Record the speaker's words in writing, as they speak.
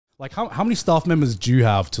Like how many staff members do you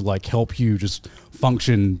have to like help you just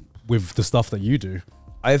function with the stuff that you do?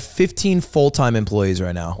 I have 15 full-time employees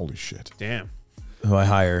right now. Holy shit. Damn. Who I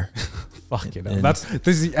hire. Fucking hell.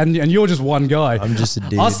 And you're just one guy. I'm just a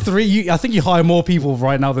dude. Us three, I think you hire more people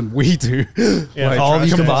right now than we do. Yeah, Like, all of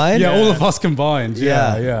you combined? Yeah, all of us combined.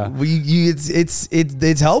 Yeah.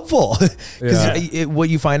 It's helpful because what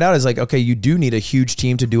you find out is like, okay, you do need a huge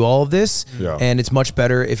team to do all of this, and it's much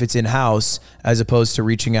better if it's in house as opposed to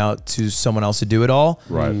reaching out to someone else to do it all.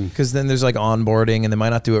 Right. Because then there's like onboarding, and they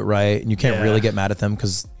might not do it right, and you can't really get mad at them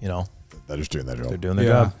because They're just doing their job. they're doing their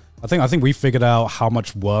job. I think we figured out how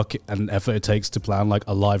much work and effort it takes to plan like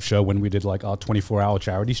a live show when we did like our 24-hour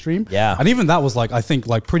charity stream. Yeah. And even that was like, I think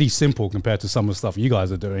like pretty simple compared to some of the stuff you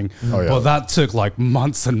guys are doing. Oh, yeah. But that took like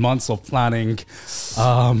months and months of planning.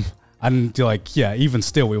 And like, yeah, even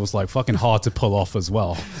still, it was like fucking hard to pull off as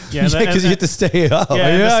well. Yeah, Because you have to stay up.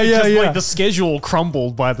 Like the schedule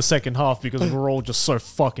crumbled by the second half because we were all just so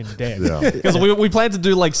fucking dead. Because we planned to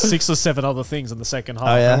do like 6 or 7 other things in the second half,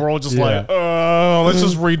 and we're all just like, let's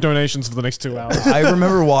just read donations for the next 2 hours. I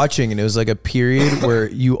remember watching, and it was like a period where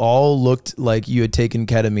you all looked like you had taken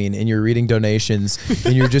ketamine, and you're reading donations,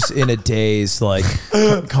 and you're just in a daze. Like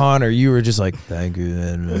Connor, you were just like, "Thank you,"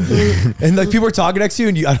 and like people were talking next to you,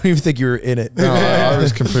 and I don't even think you were in it. No, I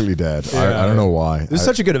was completely dead. I don't know why. It was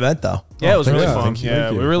such a good event, though. Yeah, it was really fun. Thank you, Yeah,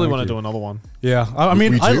 thank you, we really thank want to you. do another one. Yeah. I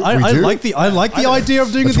mean, We do? I We do? like the idea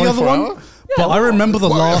of doing the other 24 one. hour? But I remember the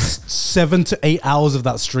last 7 to 8 hours of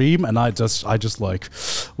that stream, and I just like,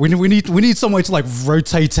 we need some way to like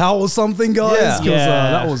rotate out or something, guys.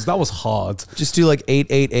 Yeah. 'Cause, that was hard. Just do like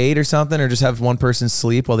 8-8-8 or something, or just have one person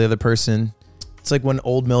sleep while the other person. It's like when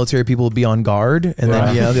old military people would be on guard, and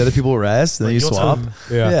then the other people rest, and then you swap.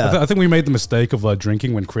 Yeah. I think we made the mistake of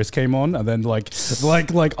drinking when Chris came on, and then like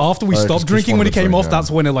after we stopped drinking when he came off, that's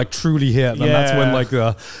when it like truly hit, and that's when like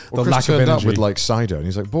the Chris lack of turned up energy. with like cider, and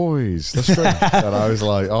he's like, "Boys, let's drink." And I was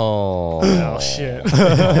like, "Oh shit."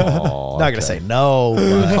 Oh, Not gonna say no.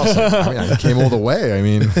 I mean, I came all the way. I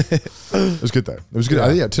mean, it was good though. It was good.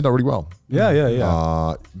 Yeah, it turned out really well.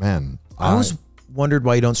 Yeah. Man, I always wondered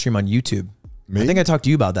why you don't stream on YouTube. Me? I think I talked to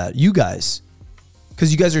you about that. You guys, because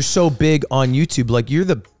you guys are so big on YouTube. Like you're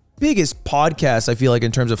the biggest podcast, I feel like,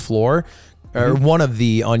 in terms of floor, or one of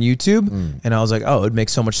the on YouTube. And I was like, oh, it would make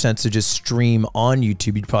so much sense to just stream on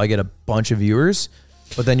YouTube. You'd probably get a bunch of viewers.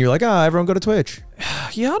 But then you're like, everyone go to Twitch.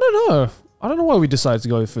 Yeah, I don't know. I don't know why we decided to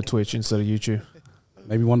go for Twitch instead of YouTube.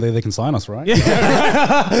 Maybe one day they can sign us, right?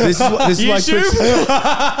 This is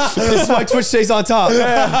why Twitch stays on top.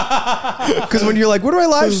 Because when you're like, what do I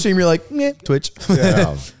live stream? You're like, Twitch.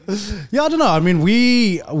 yeah. Yeah, I don't know. I mean,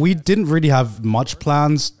 we didn't really have much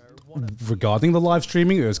plans regarding the live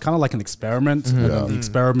streaming. It was kind of like an experiment. And the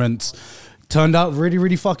experiment turned out really,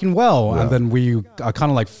 really fucking well. And then we are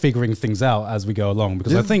kind of like figuring things out as we go along.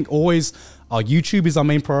 Because I think always our YouTube is our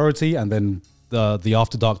main priority, and then the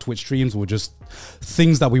After Dark Twitch streams were just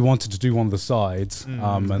things that we wanted to do on the side.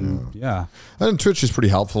 And Twitch is pretty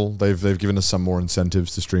helpful. They've given us some more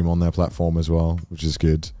incentives to stream on their platform as well, which is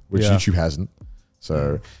good, which YouTube hasn't.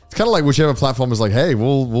 So it's kind of like whichever platform is like, hey,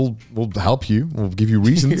 we'll help you. We'll give you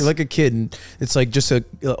reasons. You're like a kid, and it's like just a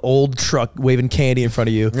old truck waving candy in front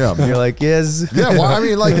of you. Yeah. And you're like, yes. Yeah, well, I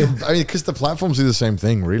mean, because the platforms do the same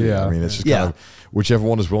thing, really. Yeah. I mean, it's just kind of whichever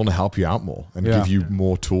one is willing to help you out more and give you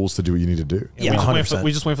more tools to do what you need to do. Yeah, 100%.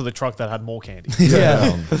 We just went for the truck that had more candy.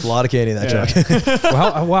 Yeah. A lot of candy in that truck.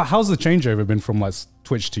 Well, how's the changeover been from like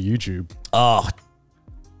Twitch to YouTube? Oh,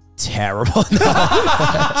 terrible.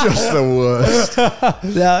 Just the worst.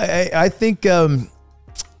 No, I think I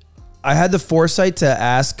had the foresight to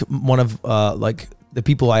ask one of like the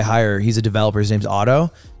people I hire. He's a developer. His name's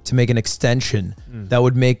Otto. To make an extension that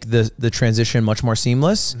would make the transition much more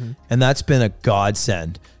seamless, and that's been a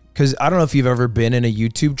godsend. Because I don't know if you've ever been in a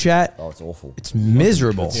YouTube chat. Oh, it's awful. It's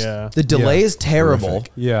miserable. Yeah. The delay is terrible.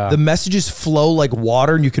 Horrific. Yeah. The messages flow like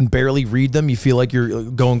water, and you can barely read them. You feel like you're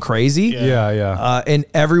going crazy. Yeah. And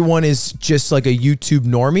everyone is just like a YouTube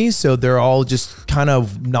normie, so they're all just kind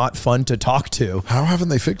of not fun to talk to. How haven't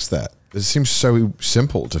they fixed that? It seems so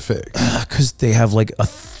simple to fix. Because they have like a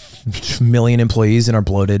million employees and are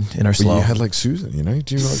bloated and are But slow. you had like Susan, you know?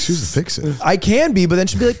 Do you like Susan fix it? I can be, but then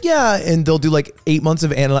she'll be like, yeah, and they'll do like 8 months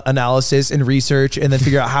of analysis and research, and then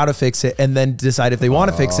figure out how to fix it, and then decide if they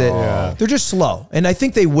want to fix it. They're just slow, and I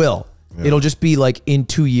think they will. It'll just be like in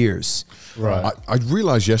 2 years. Right. I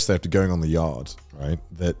realized yesterday after going on the yard, right,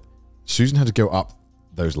 that Susan had to go up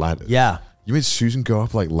those ladders. Yeah. You made Susan go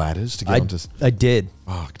up like ladders to get onto... I did.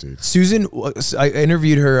 Fuck, dude. Susan, I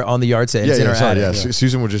interviewed her on the yard set. It's in her ad.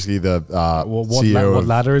 Susan would just be the What CEO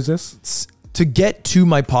ladder is this? To get to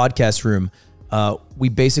my podcast room, we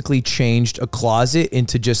basically changed a closet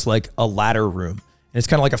into just like a ladder room. And it's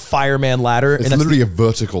kind of like a fireman ladder. It's literally a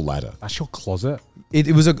vertical ladder. That's your closet?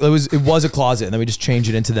 It was a closet, and then we just changed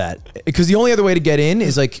it into that. Because the only other way to get in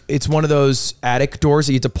is like, it's one of those attic doors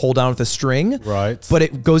that you have to pull down with a string. Right. But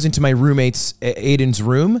it goes into my roommate's, Aiden's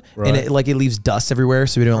room, and it leaves dust everywhere,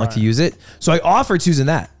 so we don't like to use it. So I offered Susan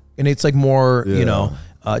that, and it's like more, you know,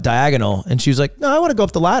 diagonal. And she was like, no, I want to go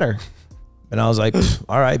up the ladder. And I was like,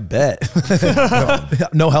 all right, bet.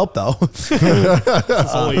 No help though.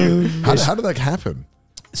 How did that happen?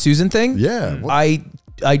 Susan thing? Yeah.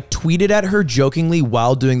 I tweeted at her jokingly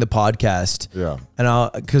while doing the podcast. Yeah.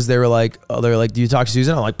 And because they were like, do you talk to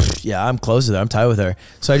Susan? I'm like, yeah, I'm close with her. I'm tight with her.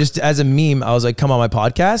 So I just, as a meme, I was like, come on my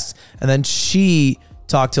podcast. And then she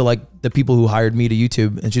talked to like the people who hired me to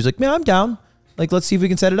YouTube. And she's like, man, I'm down. Like, let's see if we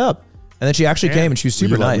can set it up. And then she actually came and she was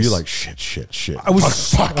super nice. Were you like, shit. I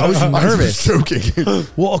was nervous. I was joking.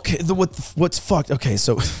 Well, okay. What's fucked? Okay.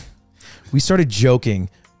 So we started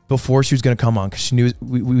joking before she was going to come on, because she knew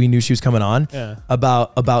we knew she was coming on,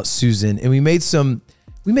 about Susan, and we make some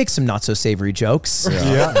not so savory jokes.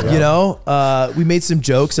 You know, we made some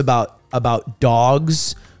jokes about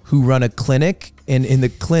dogs who run a clinic, and in the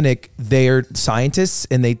clinic they are scientists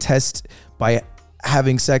and they test by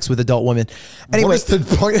having sex with adult women. Anyway, what is the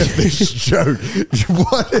point of this joke?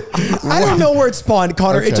 I don't know where it spawned,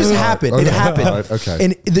 Connor. Okay, it just happened. Okay, it happened. right, okay.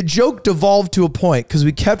 And the joke devolved to a point because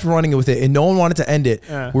we kept running with it and no one wanted to end it.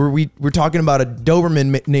 Where we're talking about a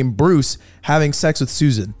Doberman named Bruce having sex with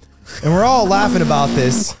Susan. And we're all laughing about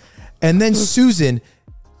this. And then Susan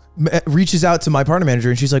reaches out to my partner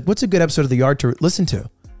manager and she's like, what's a good episode of The Yard to listen to?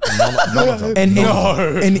 None of them.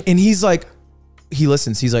 And he's like, he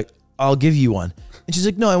listens. He's like, I'll give you one. And she's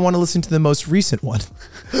like, no, I want to listen to the most recent one.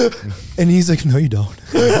 And he's like, no, you don't.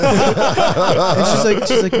 And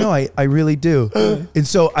she's like, no, I really do. And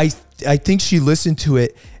so I think she listened to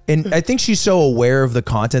it. And I think she's so aware of the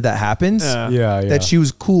content that happens that she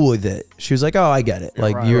was cool with it. She was like, oh, I get it.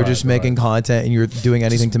 Like, you're just making content and you're doing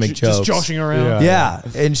anything to make jokes. Just joshing around. Yeah.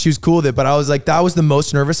 And she was cool with it. But I was like, that was the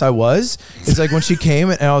most nervous I was. It's like when she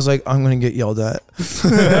came and I was like, I'm going to get yelled at.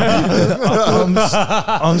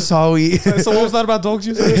 I'm sorry. So what was that about dogs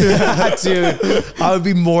you said? Dude, I would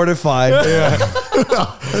be mortified.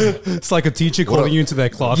 It's like a teacher calling you into their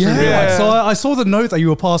classroom. Like, so I saw the note that you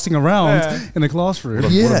were passing around in the classroom.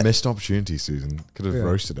 What a missed opportunity, Susan. Could have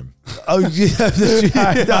roasted him. Oh, yeah.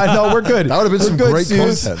 No, we're good. That would have been some great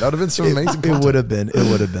content. That would have been some amazing content. It would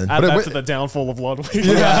have been. Add that to the downfall of Ludwig.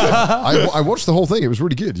 I watched the whole thing. It was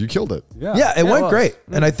really good. You killed it. Yeah, it went great.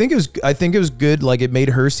 And I think it was good. Like, it made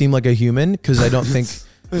her seem like a human, because I don't think...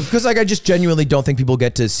 Because like I just genuinely don't think people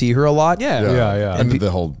get to see her a lot. Yeah. And the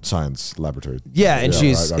whole science laboratory. Yeah, and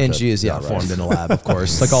she is formed in a lab, of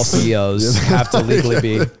course. Like all CEOs have to legally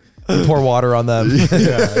be. Pour water on them.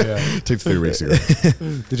 Took 3 weeks ago.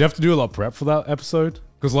 Did you have to do a lot of prep for that episode?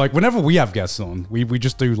 Because like whenever we have guests on, we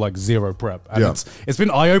just do like zero prep. And it's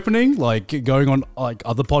been eye-opening, like going on like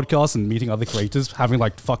other podcasts and meeting other creators, having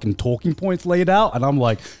like fucking talking points laid out. And I'm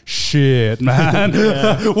like, shit, man.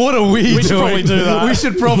 What are we doing? We should probably do that. We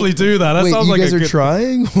should probably do that. That sounds you like guys are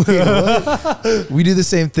trying? Wait, what? We do the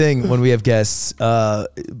same thing when we have guests.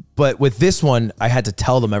 But with this one, I had to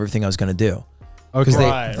tell them everything I was going to do.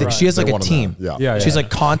 Because she has like a team. She's like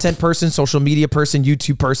content person, social media person,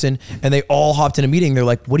 YouTube person, and they all hopped in a meeting. They're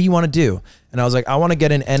like, what do you want to do? And I was like, I want to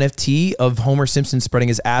get an NFT of Homer Simpson spreading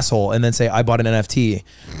his asshole and then say, I bought an NFT.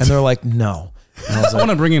 And they're like, no. And I was like, I want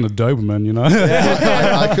to bring in a Doberman, you know?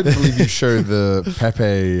 I couldn't believe you showed the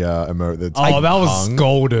Pepe emote. That was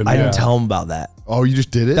golden. I didn't tell him about that. Oh, you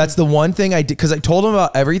just did it? That's the one thing I did, because I told him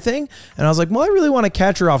about everything, and I was like, well, I really want to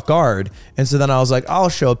catch her off guard. And so then I was like, I'll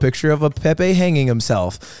show a picture of a Pepe hanging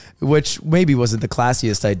himself, which maybe wasn't the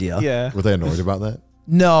classiest idea. Yeah. Were they annoyed about that?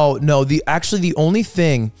 No. The only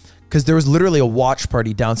thing, because there was literally a watch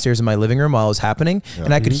party downstairs in my living room while it was happening,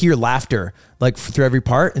 and I could hear laughter like through every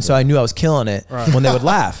part, and so I knew I was killing it when they would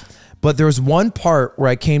laugh. But there was one part where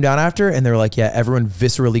I came down after, and they were like, yeah, everyone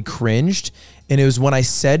viscerally cringed, and it was when I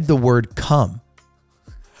said the word "come."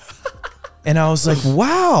 And I was like,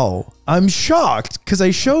 wow, I'm shocked, because I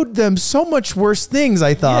showed them so much worse things,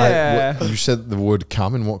 I thought. You said the word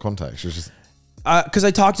 "come" in what context? It was just... Because I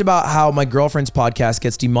talked about how my girlfriend's podcast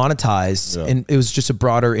gets demonetized, and it was just a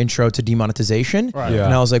broader intro to demonetization.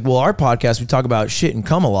 And I was like, well, our podcast, we talk about shit and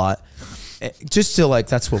cum a lot, just to like,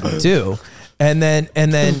 that's what we do. And then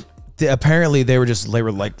apparently they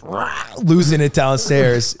were like losing it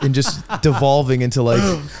downstairs and just devolving into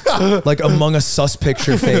like Among Us sus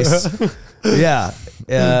picture face.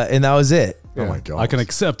 And that was it. Oh my god! I can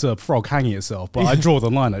accept a frog hanging itself, but I draw the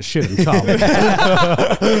line at shit and cum.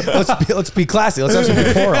 let's be classy. Let's have some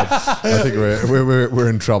decorum. I think we're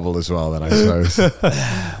in trouble as well. Then I suppose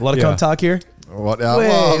A lot of cum talk here. What?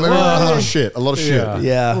 Well, maybe a lot of shit. A lot of shit.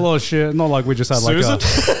 Yeah. A lot of shit. Not like we just had Susan?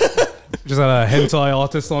 just had a hentai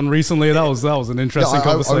artist on recently. That was an interesting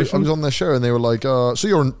conversation. I was on their show and they were like, "So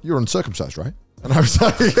you're uncircumcised, right?" And I was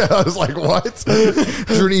like, "What?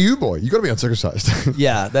 You're an EU boy. You got to be uncircumcised."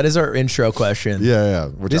 Yeah, that is our intro question. Yeah.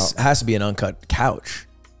 This has to be an uncut couch.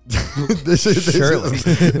 Surely.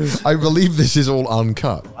 I believe this is all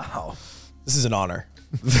uncut. Wow, this is an honor.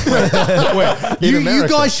 You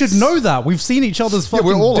guys should know that. We've seen each other's fucking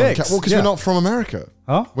we're all dicks. uncut. Well, because we're not from America.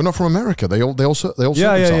 Huh? We're not from America. They all circumcised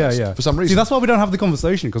Yeah. for some reason. See, that's why we don't have the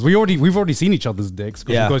conversation, because we've already seen each other's dicks.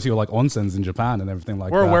 Because Yeah. we go to your like onsens in Japan and everything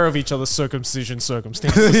like We're that. aware of each other's circumcision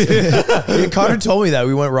circumstances. Yeah, Connor told me that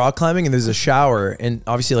we went rock climbing and there's a shower and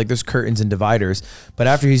obviously like there's curtains and dividers. But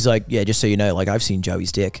after he's like, yeah, just so you know, like I've seen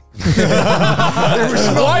Joey's dick.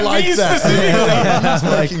 Why like me that. specifically?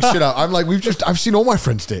 Making shit up. I'm like, I've seen all my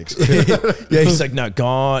friends' dicks. Yeah, he's like, no,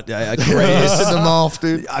 God, Pissing Chris, them off,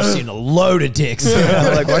 dude. I've seen a load of dicks.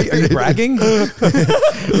 I'm like, what, are you bragging?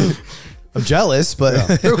 I'm jealous,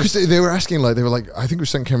 but No, because they were asking, like, I think we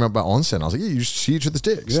came out about onsen. I was like, yeah, you just see each other's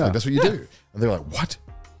dicks. Yeah. Like, that's what you do. And they were like, what?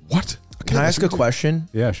 Okay, can I that's ask a what you do. question?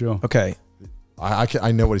 Yeah, sure. Okay.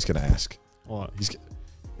 I know what he's going to ask. What?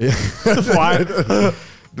 Why?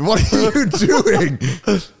 What are you doing?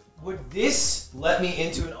 Would this let me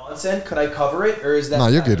into an onsen? Could I cover it, or is that? No,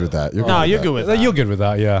 you're good with that. You're Nah, you're that. good with that. You're good with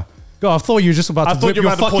that, yeah. God, I thought you were just about to thought whip you were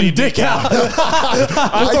your about to pull fucking your dick dick out.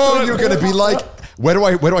 I thought you were going to be like, where do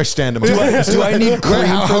I stand? Do I need cream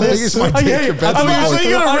how for big this? is my dick compared to I thought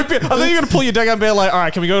you were yours? going to pull your dick out and be like, all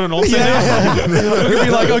right, can we go to an onsen now? We'd be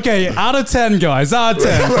like, okay, out of 10, guys, out of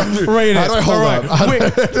 10, rate it. How do I hold All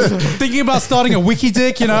right. Thinking about starting a wiki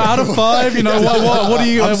dick, out of 5, what do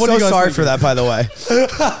you? I'm what do so you guys sorry think? for that, by the way.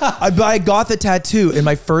 I got the tattoo, and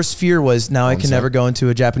my first fear was now I can Onsen. never go into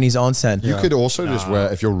a Japanese onsen. You could also just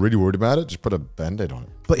wear, if you're really worried about it, just put a Band-Aid on it.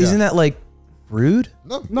 But isn't that like rude?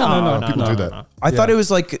 No, No, people no, do no, that. no. I thought it was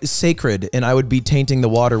like sacred, and I would be tainting the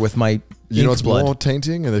water with my You know, it's blood. more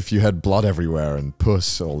tainting, and if you had blood everywhere and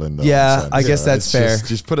puss all in the Yeah, onsen. I guess that's it's fair.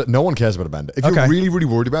 Just put it. No one cares about a Band-Aid. If Okay. you're really, really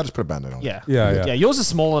worried about it, just put a Band-Aid on. Yeah. Yeah. Yours is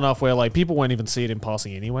small enough where like people won't even see it in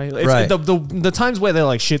passing anyway. It's Right. the times where they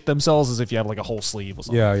like shit themselves is if you have like a whole sleeve or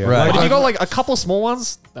something. Yeah. Right. But if you got like a couple small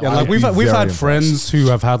ones, Yeah, like we've be had very friends impressed. who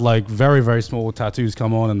have had like very, very small tattoos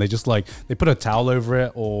come on, and they just like they put a towel over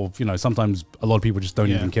it, or sometimes a lot of people just don't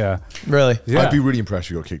Yeah. even care. Really? Yeah. I'd be really impressed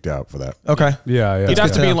if you got kicked out for that. Okay. Yeah. you'd have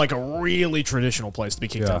to good be to in know. like a really traditional place to be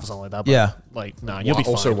kicked Yeah. out for something like that. But Yeah. like nah, you'll be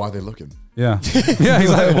Also, fine. why are they looking? Yeah. Yeah.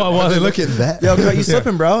 Exactly. Why are they looking? at that. Yo, you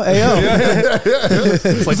slipping, bro? Hey, yo.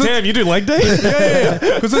 It's like damn, you do leg day?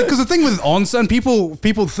 Yeah. Because the thing with onsen,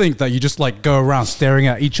 people think that you just like go around staring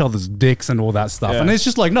at each other's dicks and all that stuff, Yeah. and it's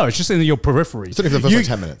just like no, it's just in your periphery. It's only for the first like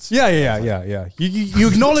 10 minutes. Yeah. You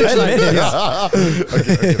acknowledge that.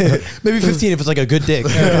 Yeah. Maybe 15 if it's like a good dick.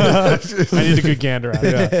 I need a good gander at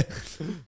it. Yeah.